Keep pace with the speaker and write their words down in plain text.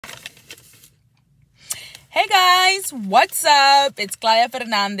Hey guys, what's up? It's Claudia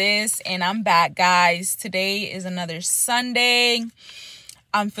Fernandez and I'm back, guys. Today is another Sunday.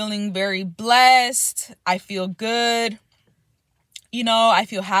 I'm feeling very blessed. I feel good. I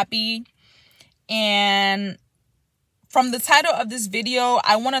feel happy. And from the title of this video,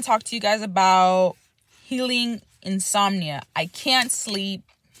 I want to talk to you guys about healing insomnia. I can't sleep.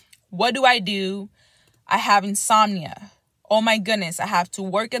 What do? I have insomnia. Oh my goodness, I have to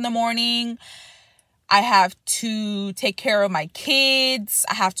work in the morning. I have to take care of my kids.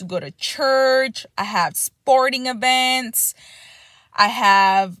 I have to go to church. I have sporting events. I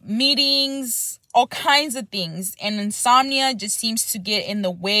have meetings, all kinds of things. And insomnia just seems to get in the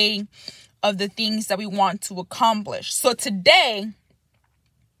way of the things that we want to accomplish. So today,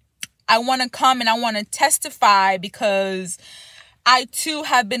 I want to come and I want to testify because I too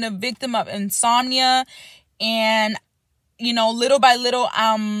have been a victim of insomnia, and little by little,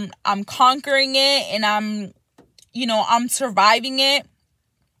 I'm conquering it, and I'm surviving it,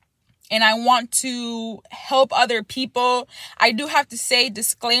 and I want to help other people. I do have to say,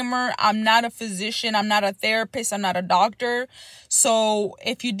 disclaimer, I'm not a physician, I'm not a therapist, I'm not a doctor. So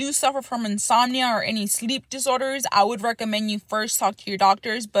if you do suffer from insomnia or any sleep disorders, I would recommend you first talk to your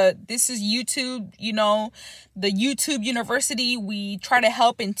doctors. But this is YouTube, the YouTube University. We try to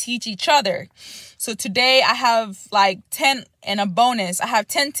help and teach each other. So today I have 10 and a bonus. I have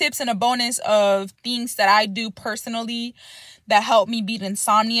 10 tips and a bonus of things that I do personally that help me beat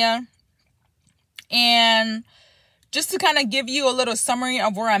insomnia. And just to kind of give you a little summary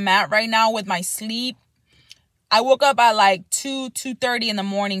of where I'm at right now with my sleep, I woke up at 2:30 in the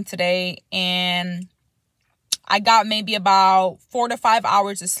morning today, and I got maybe about 4 to 5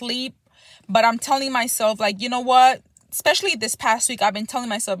 hours of sleep. But I'm telling myself, you know what? Especially this past week, I've been telling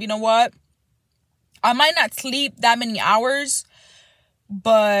myself, you know what? I might not sleep that many hours,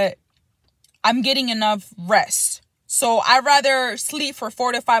 but I'm getting enough rest. So I'd rather sleep for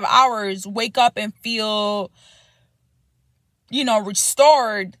 4 to 5 hours, wake up and feel,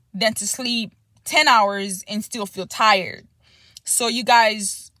 restored, than to sleep 10 hours and still feel tired. So you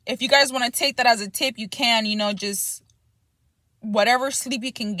guys, if you guys want to take that as a tip, you can, just whatever sleep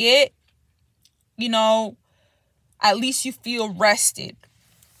you can get, at least you feel rested.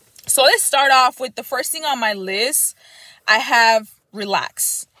 So let's start off with the first thing on my list. I have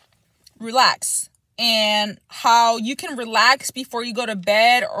relax. And how you can relax before you go to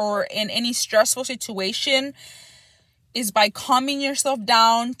bed or in any stressful situation is by calming yourself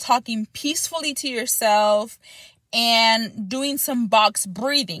down, talking peacefully to yourself, and doing some box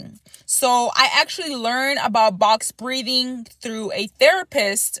breathing. So I actually learned about box breathing through a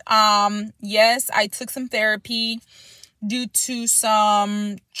therapist. Yes, I took some therapy due to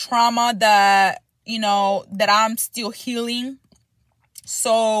some trauma that I'm still healing.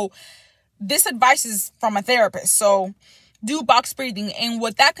 So this advice is from a therapist. So do box breathing. And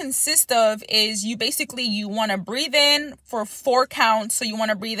what that consists of is you want to breathe in for 4 counts. So you want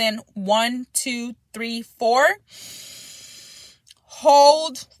to breathe in 1, 2, 3, 4.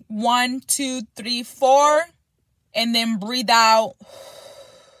 Hold 1, 2, 3, 4. And then breathe out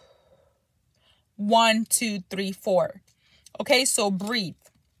 1, 2, 3, 4. Okay, so breathe.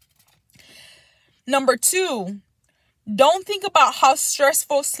 Number 2, don't think about how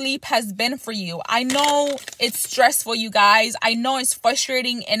stressful sleep has been for you. I know it's stressful, you guys. I know it's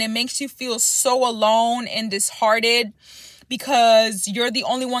frustrating, and it makes you feel so alone and disheartened because you're the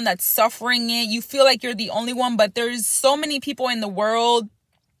only one that's suffering it. You feel like you're the only one, but there's so many people in the world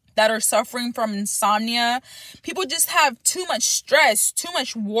that are suffering from insomnia. People just have too much stress, too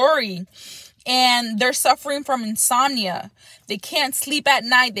much worry, and they're suffering from insomnia. They can't sleep at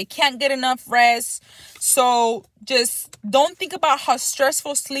night. They can't get enough rest. So just don't think about how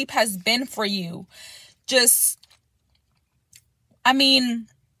stressful sleep has been for you. Try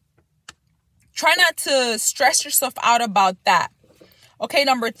not to stress yourself out about that. Okay,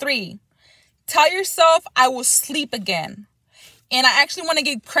 number 3, tell yourself, I will sleep again. And I actually want to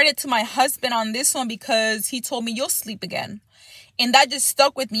give credit to my husband on this one because he told me, you'll sleep again. And that just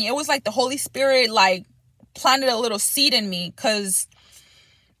stuck with me. It was like the Holy Spirit planted a little seed in me, because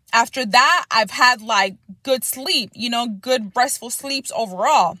after that, I've had good sleep, good restful sleeps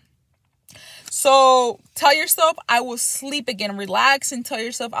overall. So tell yourself, I will sleep again. Relax and tell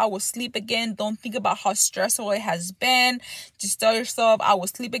yourself, I will sleep again. Don't think about how stressful it has been. Just tell yourself, I will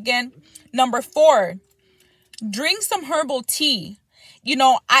sleep again. Number 4, drink some herbal tea.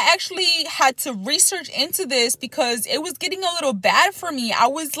 I actually had to research into this because it was getting a little bad for me. I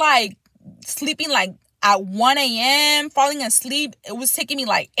was sleeping at 1 a.m., falling asleep. It was taking me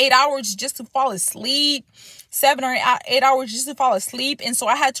 8 hours just to fall asleep. 7 or 8 hours just to fall asleep. And so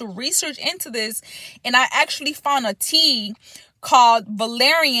I had to research into this, and I actually found a tea called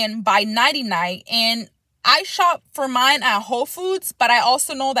Valerian by Nighty Night. And I shop for mine at Whole Foods, but I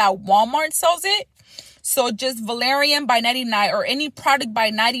also know that Walmart sells it. So just Valerian by Nighty Night, or any product by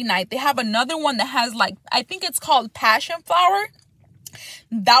Nighty Night. They have another one that has, like, I think it's called passion flower.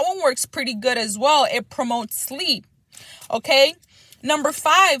 That one works pretty good as well. It promotes sleep. Okay. Number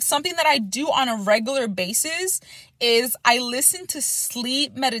 5, something that I do on a regular basis is I listen to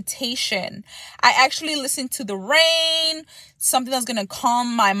sleep meditation. I actually listen to the rain, something that's going to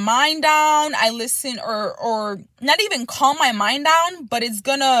calm my mind down. I listen, or not even calm my mind down, but it's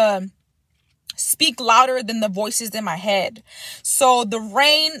going to speak louder than the voices in my head. So the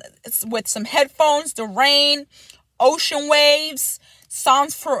rain, with some headphones, the rain, ocean waves,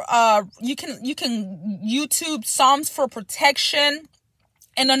 Psalms for you can YouTube Psalms for protection.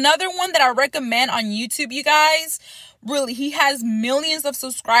 And another one that I recommend on YouTube, you guys, really, he has millions of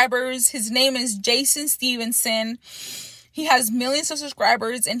subscribers. His name is Jason Stevenson. He has millions of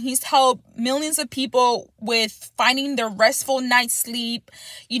subscribers, and he's helped millions of people with finding their restful night's sleep.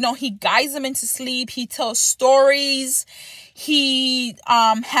 You know, he guides them into sleep. He tells stories. He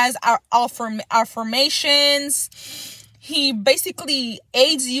has affirmations. He basically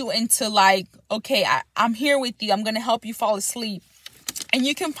aids you into, like, okay, I'm here with you. I'm going to help you fall asleep. And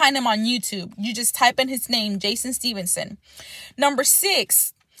you can find him on YouTube. You just type in his name, Jason Stevenson. Number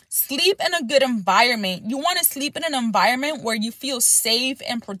 6, sleep in a good environment. You want to sleep in an environment where you feel safe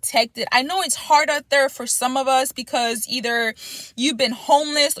and protected. I know it's hard out there for some of us because either you've been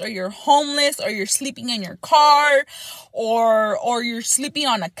homeless, or you're sleeping in your car, or you're sleeping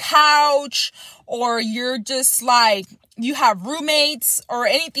on a couch, or you're just like, you have roommates or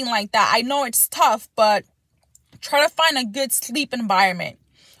anything like that. I know it's tough, but try to find a good sleep environment.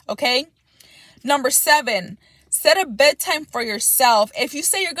 Okay. Number 7, set a bedtime for yourself. If you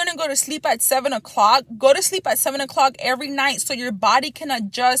say you're going to go to sleep at 7 o'clock, go to sleep at 7 o'clock every night so your body can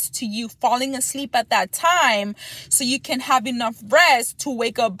adjust to you falling asleep at that time, so you can have enough rest to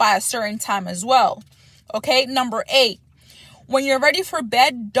wake up by a certain time as well. Okay. Number 8, when you're ready for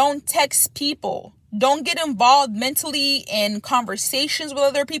bed, don't text people. Don't get involved mentally in conversations with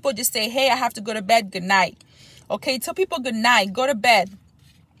other people. Just say, hey, I have to go to bed. Good night. Okay, tell people good night. Go to bed.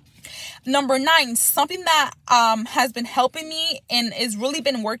 Number 9, something that has been helping me and has really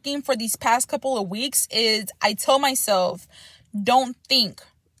been working for these past couple of weeks is I tell myself, don't think.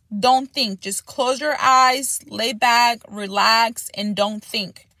 Don't think. Just close your eyes, lay back, relax, and don't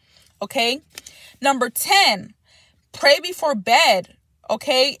think. Okay? Number 10, pray before bed.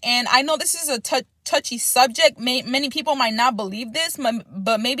 Okay? And I know this is a touchy subject. Many people might not believe this,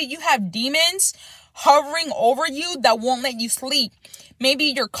 but maybe you have demons hovering over you that won't let you sleep. Maybe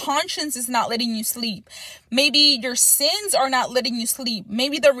your conscience is not letting you sleep. Maybe your sins are not letting you sleep.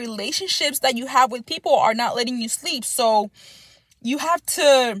 Maybe the relationships that you have with people are not letting you sleep. So you have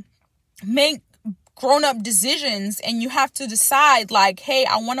to make grown-up decisions, and you have to decide, like, hey,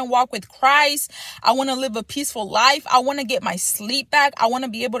 I want to walk with Christ. I want to live a peaceful life. I want to get my sleep back. I want to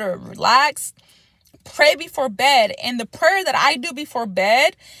be able to relax. Pray before bed. And the prayer that I do before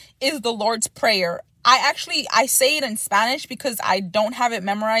bed is the Lord's Prayer. I say it in Spanish because I don't have it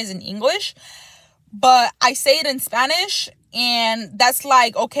memorized in English, but I say it in Spanish, and that's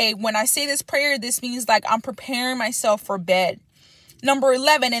like, okay, when I say this prayer, this means like I'm preparing myself for bed. Number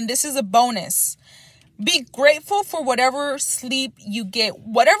 11, and this is a bonus. Be grateful for whatever sleep you get.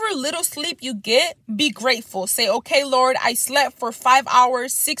 Whatever little sleep you get, be grateful. Say, okay, Lord, I slept for 5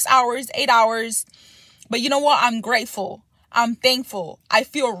 hours, 6 hours, 8 hours. But you know what? I'm grateful. I'm thankful. I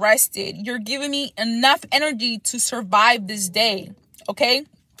feel rested. You're giving me enough energy to survive this day. Okay?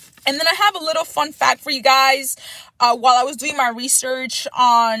 And then I have a little fun fact for you guys. While I was doing my research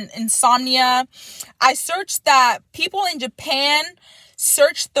on insomnia, I searched that people in Japan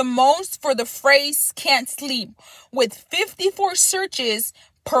search the most for the phrase can't sleep, with 54 searches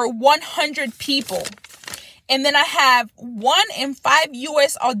per 100 people. And then I have 1 in 5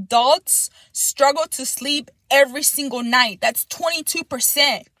 U.S. adults struggle to sleep every single night. That's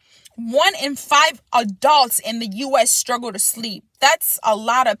 22%. 1 in 5 adults in the U.S. struggle to sleep. That's a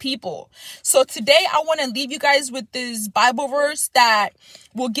lot of people. So today I want to leave you guys with this Bible verse that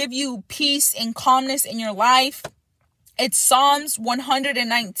will give you peace and calmness in your life. It's Psalms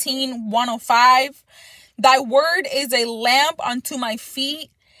 119:105. Thy word is a lamp unto my feet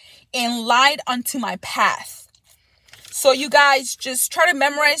and light unto my path. So you guys just try to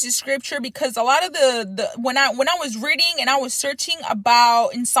memorize the scripture, because a lot of when I was reading and I was searching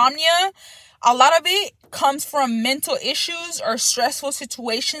about insomnia, a lot of it comes from mental issues or stressful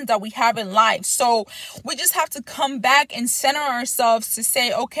situations that we have in life. So we just have to come back and center ourselves to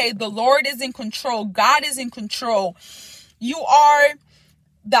say, okay, the Lord is in control. God is in control. You are,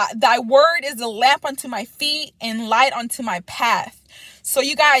 thy word is a lamp unto my feet and light unto my path. So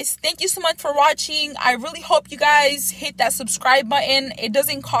you guys, thank you so much for watching. I really hope you guys hit that subscribe button. It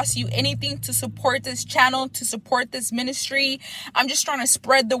doesn't cost you anything to support this channel, to support this ministry. I'm just trying to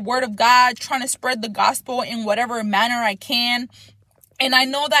spread the word of God, trying to spread the gospel in whatever manner I can. And I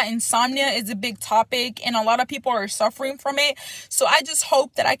know that insomnia is a big topic and a lot of people are suffering from it. So I just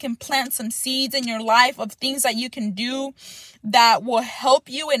hope that I can plant some seeds in your life of things that you can do that will help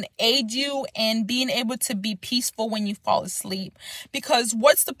you and aid you in being able to be peaceful when you fall asleep. Because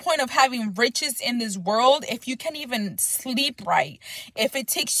what's the point of having riches in this world if you can't even sleep right? If it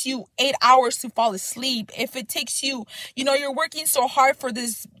takes you 8 hours to fall asleep, if it takes you, you're working so hard for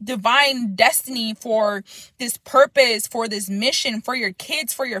this divine destiny, for this purpose, for this mission, for your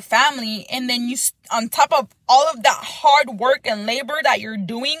kids, for your family, and then you, on top of all of that hard work and labor that you're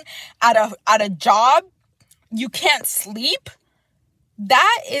doing at a job, you can't sleep.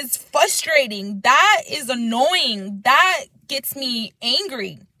 That is frustrating. That is annoying. That gets me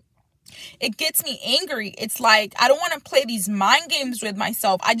angry. It gets me angry. It's like, I don't want to play these mind games with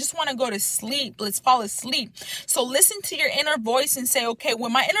myself. I just want to go to sleep. Let's fall asleep. So listen to your inner voice and say, okay,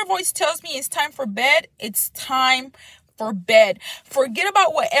 when my inner voice tells me it's time for bed, it's time for bed. Forget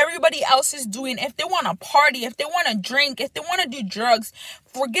about what everybody else is doing. If they want to party, if they want to drink, if they want to do drugs,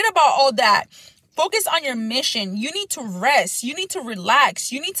 forget about all that. Focus on your mission. You need to rest. You need to relax.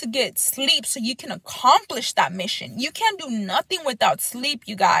 You need to get sleep so you can accomplish that mission. You can't do nothing without sleep,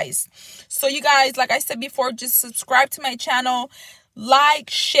 you guys. So you guys, like I said before, just subscribe to my channel. Like,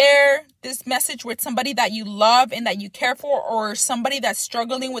 share this message with somebody that you love and that you care for, or somebody that's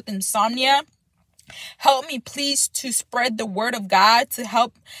struggling with insomnia. Help me please to spread the word of God, to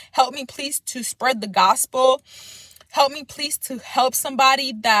help me please to spread the gospel. Help me please to help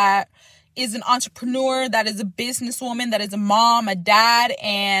somebody that is an entrepreneur, that is a businesswoman, that is a mom, a dad,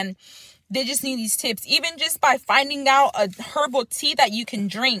 and they just need these tips. Even just by finding out a herbal tea that you can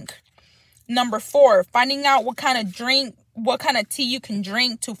drink. Number 4, finding out what kind of tea you can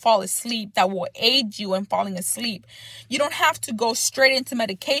drink to fall asleep that will aid you in falling asleep. You don't have to go straight into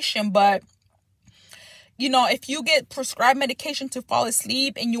medication, but if you get prescribed medication to fall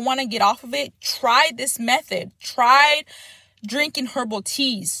asleep and you want to get off of it, try this method. Try drinking herbal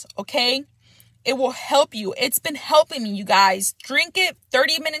teas, okay? It will help you. It's been helping me, you guys. Drink it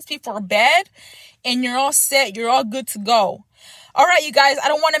 30 minutes before bed and you're all set. You're all good to go. All right, you guys, I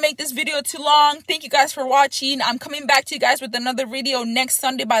don't want to make this video too long. Thank you guys for watching. I'm coming back to you guys with another video next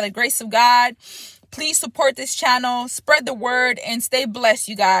Sunday by the grace of God. Please support this channel, spread the word, and stay blessed,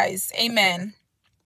 you guys. Amen.